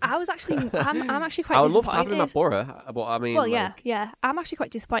him. I'm actually quite disappointed. I would love to have him at Borough, but I mean... Well, yeah. I'm actually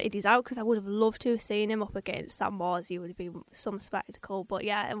quite disappointed he's out, because I would have loved to have seen him up against Sam Morsey. It would have been some spectacle. But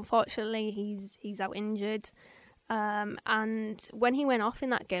yeah, unfortunately, he's out injured. And when he went off in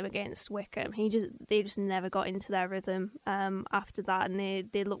that game against Wickham, they just never got into their rhythm after that, and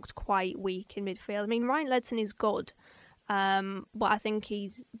they looked quite weak in midfield. I mean, Ryan Ledson is good, but I think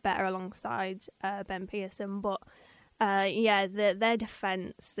he's better alongside Ben Pearson. But their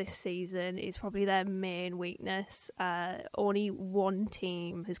defence this season is probably their main weakness. Only one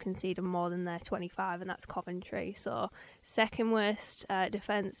team has conceded more than their 25, and that's Coventry. So second worst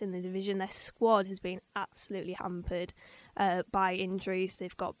defence in the division. Their squad has been absolutely hampered by injuries.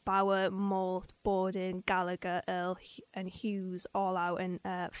 They've got Bauer, Moult, Borden, Gallagher, Earl and Hughes all out, and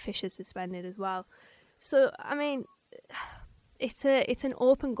Fisher suspended as well. So, I mean... It's an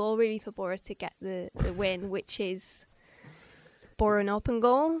open goal really for Borough to get the win, which is Borough and open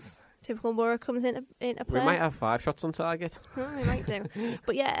goals. Typical Borough comes into play. We might have 5 shots on target. We might do.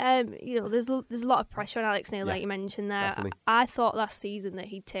 But yeah, there's a lot of pressure on Alex Neil, like you mentioned there. I thought last season that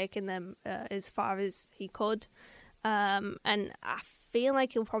he'd taken them as far as he could, and I feel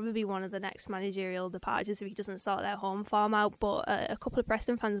like he'll probably be one of the next managerial departures if he doesn't sort their home form out. But a couple of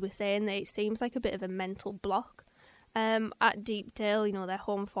Preston fans were saying that it seems like a bit of a mental block. At Deepdale, their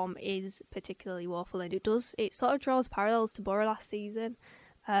home form is particularly woeful, and it sort of draws parallels to Borough last season.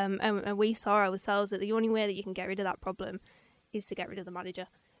 And we saw ourselves that the only way that you can get rid of that problem is to get rid of the manager.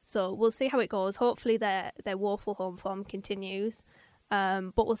 So we'll see how it goes. Hopefully their woeful home form continues.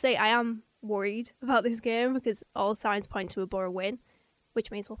 But we'll see. I am worried about this game because all signs point to a Borough win, which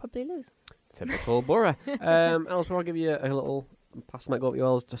means we'll probably lose. Typical Borough. Elsewhere, I'll give you a little... Pass my go to you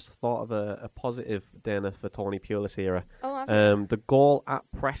all. Just thought of a positive dinner for Tony Pulis era. The goal at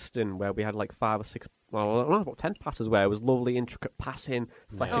Preston, where we had like 5 or 6, about 10 passes, where it was lovely, intricate passing,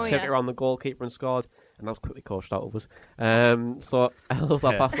 Fletcher tipped it around the goalkeeper and scored, and that was quickly coached out of us. So, Els,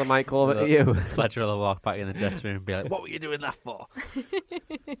 I'll pass the mic over to you. Fletcher will walk back in the dressing room and be like, "What were you doing that for?"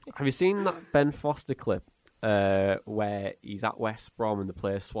 Have you seen that Ben Foster clip where he's at West Brom and they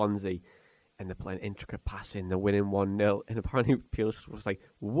play Swansea? And they're playing intricate passing, they're winning 1-0, and apparently Pulis was like,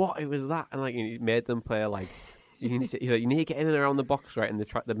 "What? It was that?" And like he made them play like, he's like, "You need to get in and around the box, right?" And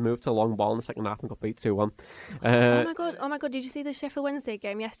they moved to a long ball in the second half and got beat 2-1. Oh my god! Did you see the Sheffield Wednesday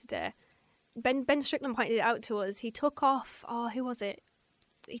game yesterday? Ben Strickland pointed it out to us. He took off. Who was it?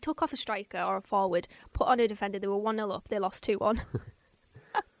 He took off a striker or a forward, put on a defender. They were 1-0 up. They lost 2-1.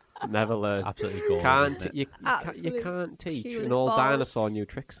 Never learn. Absolutely cool. You can't teach an old dinosaur new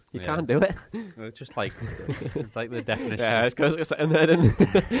tricks. You can't do it. It's just like it's like the definition. Yeah, it's sitting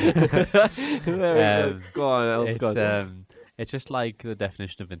there. Go on, else. It's just like the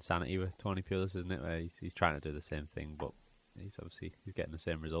definition of insanity with Tony Pulis, isn't it? Where he's trying to do the same thing, but he's getting the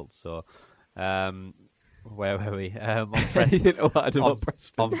same results. So, where were we? On Preston,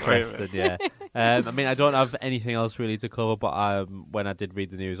 yeah. I mean, I don't have anything else really to cover, but when I did read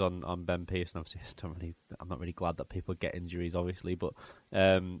the news on Ben Pearson, obviously, I'm not really glad that people get injuries, obviously, but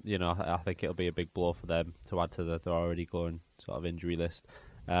I think it'll be a big blow for them to add to their already going sort of injury list.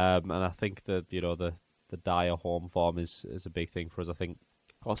 And I think that the dire home form is a big thing for us. I think,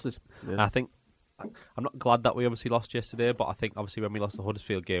 of course, it is. Yeah. And I think I'm not glad that we obviously lost yesterday, but I think obviously when we lost the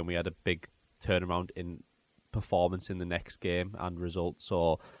Huddersfield game, we had a big turnaround in performance in the next game and results.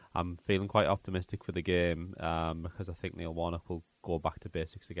 So I'm feeling quite optimistic for the game because I think Neil Warnock will go back to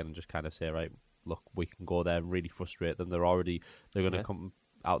basics again and just kind of say, right, look, we can go there and really frustrate them. They're going to come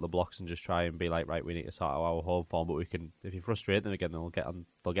out the blocks and just try and be like, right, we need to sort out our home form, but we can, if you frustrate them again, they'll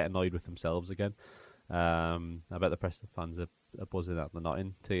get annoyed with themselves again. I bet the Preston fans are buzzing that they're not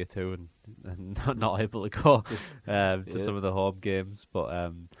in Tier 2 and not able to go to some of the home games.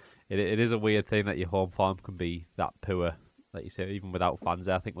 But it is a weird thing that your home form can be that poor, like you say, even without fans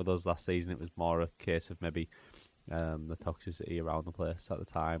there. I think with us last season, it was more a case of maybe the toxicity around the place at the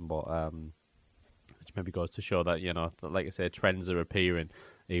time, but which maybe goes to show that, like I say, trends are appearing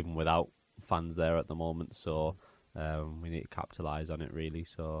even without fans there at the moment. So we need to capitalise on it, really.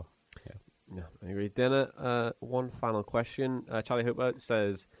 So, yeah. Yeah, I agree. Dinner, one final question. Charlie Hooper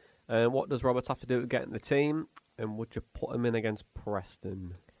says, what does Roberts have to do to get in the team, and would you put him in against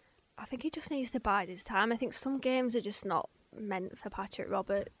Preston? I think he just needs to bide his time. I think some games are just not meant for Patrick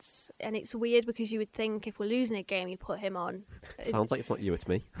Roberts, and it's weird because you would think if we're losing a game, you put him on. Sounds like it's not you, it's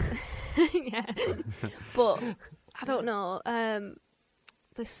me. Yeah, but I don't know.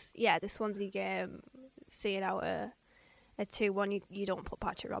 The Swansea game, seeing out a 2-1, you don't put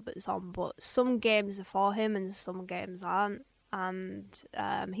Patrick Roberts on, but some games are for him and some games aren't, and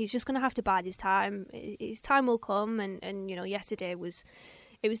he's just going to have to bide his time. His time will come, and yesterday was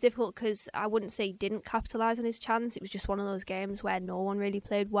difficult because I wouldn't say he didn't capitalise on his chance. It was just one of those games where no one really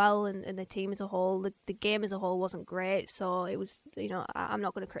played well, and the team as a whole, the game as a whole wasn't great. So it was, I'm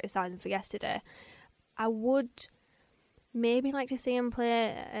not going to criticise him for yesterday. I would maybe like to see him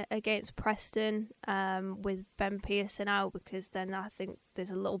play against Preston with Ben Pearson out, because then I think there's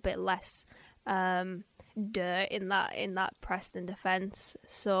a little bit less dirt in that Preston defence.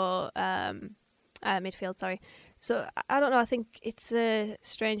 So midfield, sorry. So I don't know. I think it's a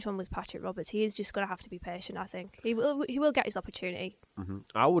strange one with Patrick Roberts. He is just going to have to be patient. I think he will get his opportunity. Mm-hmm.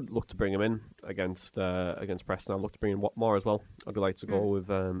 I would look to bring him in against Preston. I'd look to bring in Watmore as well. I'd like to go with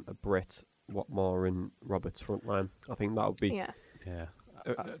a Britt, Watmore and Roberts front line. I think that would be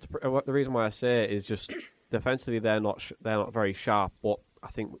the reason why I say it is just defensively they're not very sharp, but I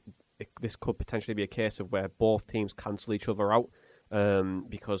think this could potentially be a case of where both teams cancel each other out.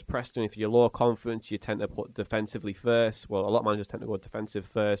 Because Preston, if you're low confidence, you tend to put defensively first. Well, a lot of managers tend to go defensive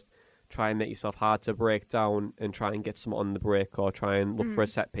first, try and make yourself hard to break down and try and get someone on the break, or try and look for a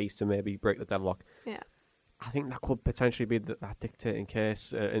set piece to maybe break the deadlock. Yeah, I think that could potentially be that dictating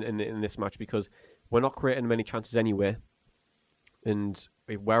case in this match, because we're not creating many chances anyway, and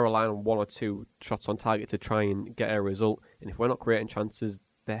we're relying on one or two shots on target to try and get a result. And if we're not creating chances,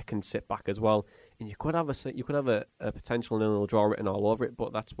 they can sit back as well. And you could have a potential 0-0 draw written all over it,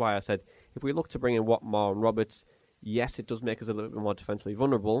 but that's why I said if we look to bring in Watmore and Roberts, yes, it does make us a little bit more defensively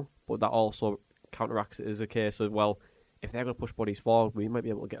vulnerable, but that also counteracts it as a case of, well, if they're going to push bodies forward, we might be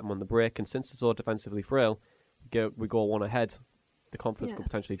able to get them on the break, and since they're so defensively frail, we go one ahead, the confidence could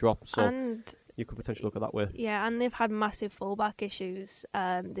potentially drop. So you could potentially look at that way. Yeah, and they've had massive fullback issues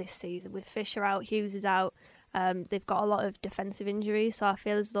this season with Fisher out, Hughes is out. They've got a lot of defensive injuries, so I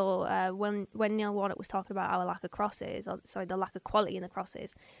feel as though when Neil Warnock was talking about our lack of crosses, the lack of quality in the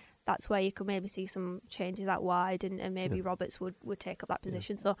crosses, that's where you could maybe see some changes out wide, and maybe Roberts would take up that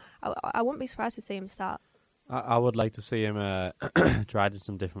position. So I wouldn't be surprised to see him start. I would like to see him tried in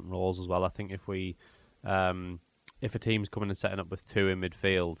some different roles as well. I think if a team's coming and setting up with two in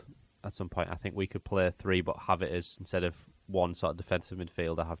midfield at some point, I think we could play three, but have it as, instead of one sort of defensive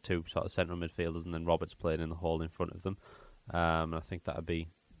midfielder, have two sort of central midfielders, and then Roberts playing in the hole in front of them. I think that would be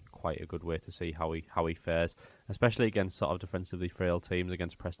quite a good way to see how he fares, especially against sort of defensively frail teams.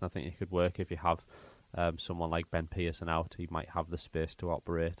 Against Preston, I think it could work if you have someone like Ben Pearson out. He might have the space to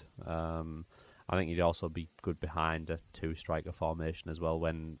operate. I think he'd also be good behind a two-striker formation as well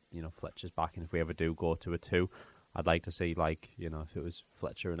when Fletcher's back, and if we ever do go to a two, I'd like to see, if it was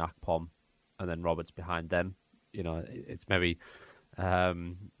Fletcher and Akpom and then Roberts behind them. It's maybe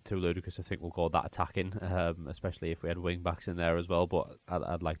too ludicrous to think we'll go that attacking, especially if we had wing backs in there as well. But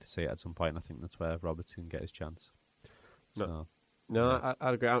I'd like to see it at some point. I think that's where Roberts can get his chance. So. No,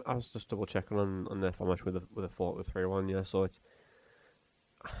 I'd agree. I was just double checking on their formation with a 4-3-1. Yeah, so it's.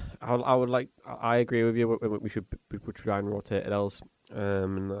 I agree with you. We should try and rotate it else.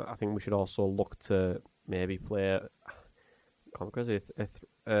 And I think we should also look to maybe play a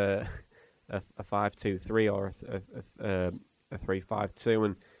 5-2-3 or a 3-5-2.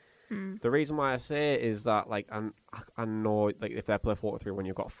 And the reason why I say it is that I know if they play 4-3 when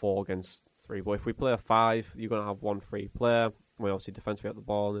you've got 4 against 3, but if we play a 5, you're gonna have 1 free player. Well, obviously defensively at the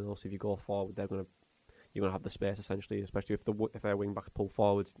ball, and also if you go forward, you're gonna have the space essentially, especially if their wing backs pull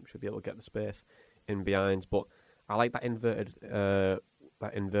forwards, should be able to get the space in behinds. But I like that inverted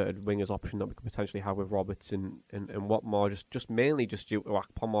wingers option that we could potentially have with Roberts and Watmore, just mainly just due to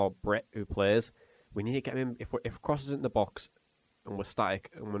Akpom or Brett who plays. We need to get him if Cross is in the box and we're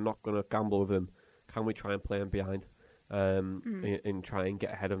static and we're not going to gamble with him. Can we try and play him behind and try and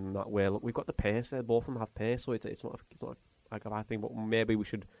get ahead of him that way? Look, we've got the pace there. Both of them have pace, so it's not like a bad thing. But maybe we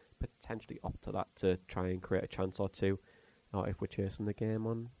should potentially opt to that to try and create a chance or two, or if we're chasing the game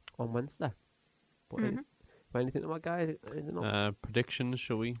on Wednesday. But anything about guys? Predictions,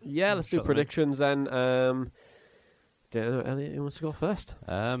 shall we? Yeah, let's do predictions then. Elliot, who wants to go first?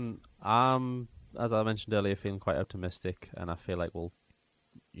 As I mentioned earlier, feeling quite optimistic, and I feel like we'll,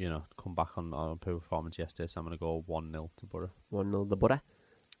 come back on our performance yesterday. So I'm going to go 1-0 to Borough. 1-0 to Borough.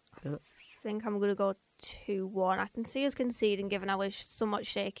 I think I'm going to go 2-1. I can see us conceding, given our somewhat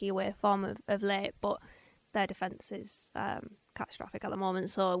shaky away form of late, but their defence is catastrophic at the moment.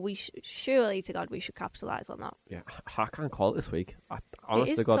 So we surely to God we should capitalise on that. Yeah, I can't call it this week.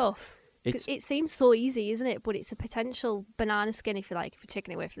 It is tough. It seems so easy, isn't it? But it's a potential banana skin, if you like, if you're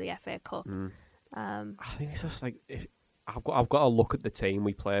taking it away from the FA Cup. I think it's just if I've got to look at the team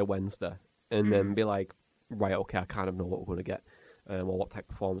we play Wednesday and then be like, right, okay, I kind of know what we're going to get, or what type of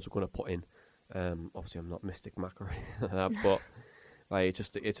performance we're going to put in. Obviously, I'm not Mystic Mac or anything like that, but it's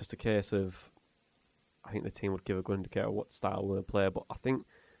just a case of I think the team would give a good indicator of what style we're going to play. But I think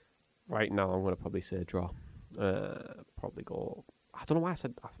right now I'm going to probably say a draw. Probably go. I don't know why I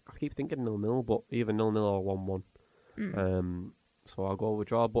said. I keep thinking 0-0, but either 0-0 or 1-1. So I'll go with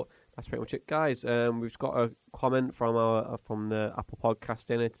draw. But that's pretty much it, guys. We've got a comment from the Apple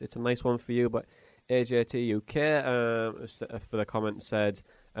Podcast in it. It's a nice one for you, but AJT UK for the comment said,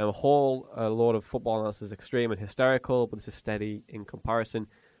 a whole load of football analysis is extreme and hysterical, but this is steady in comparison.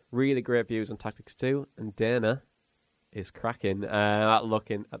 Really great views on tactics too, and Dana is cracking at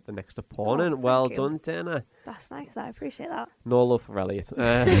looking at the next opponent. Well done, Dana. That's nice. I appreciate that. No love for Elliot.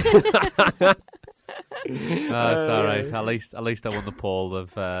 That's all right. At least I won the poll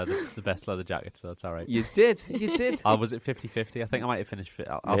of the best leather jacket, so that's all right. You did. Was it 50-50? I think I might have finished.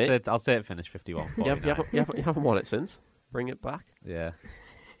 I'll say it finished 51. You haven't won it since. Bring it back. Yeah.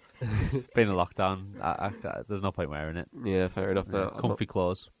 It's been a lockdown. There's no point wearing it. Yeah, fair enough. Comfy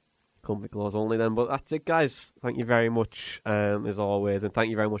clothes. Comfy clothes only then. But that's it, guys. Thank you very much, as always. And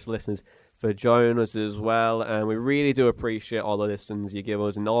thank you very much, listeners, for joining us as well. And we really do appreciate all the listens you give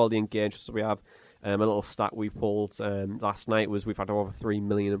us and all the engagements we have. A little stat we pulled last night was we've had over 3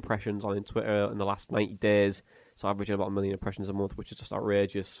 million impressions on Twitter in the last 90 days. So averaging about 1 million impressions a month, which is just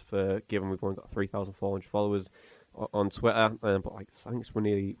outrageous for given we've only got 3,400 followers on Twitter. But I think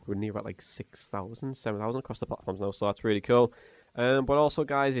we're near about 6,000, 7,000 across the platforms now. So that's really cool. But also,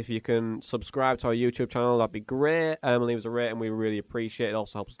 guys, if you can subscribe to our YouTube channel, that'd be great. Leave us a rating, we really appreciate it. It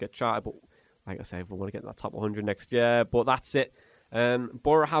also helps us get charted. But like I said, we want to get that top 100 next year. But that's it.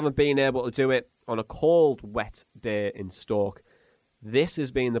 Borough haven't been able to do it on a cold, wet day in Stoke. This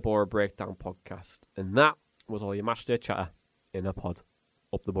has been the Borough Breakdown podcast, and that was all your matchday chatter in a pod.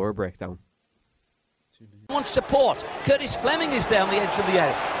 Up the Borough Breakdown. Wants support. Curtis Fleming is there on the edge of the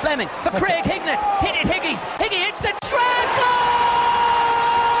area. Fleming for Craig Hignett. Hit it, Higgy. Higgy hits the treble!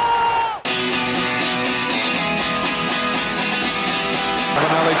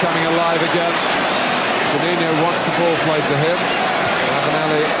 Ravanelli coming alive again. Juninho wants the ball played to him.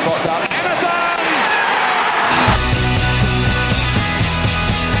 Ravanelli spots out Emerson!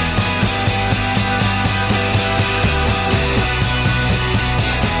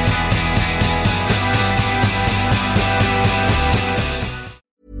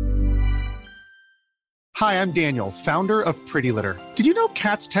 Hi, I'm Daniel, founder of Pretty Litter. Did you know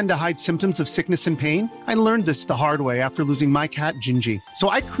cats tend to hide symptoms of sickness and pain? I learned this the hard way after losing my cat, Gingy. So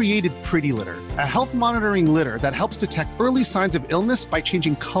I created Pretty Litter, a health monitoring litter that helps detect early signs of illness by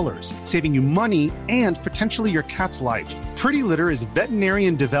changing colors, saving you money and potentially your cat's life. Pretty Litter is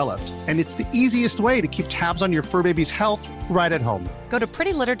veterinarian developed, and it's the easiest way to keep tabs on your fur baby's health right at home. Go to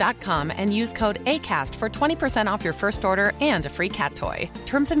prettylitter.com and use code ACAST for 20% off your first order and a free cat toy.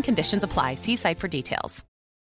 Terms and conditions apply. See site for details.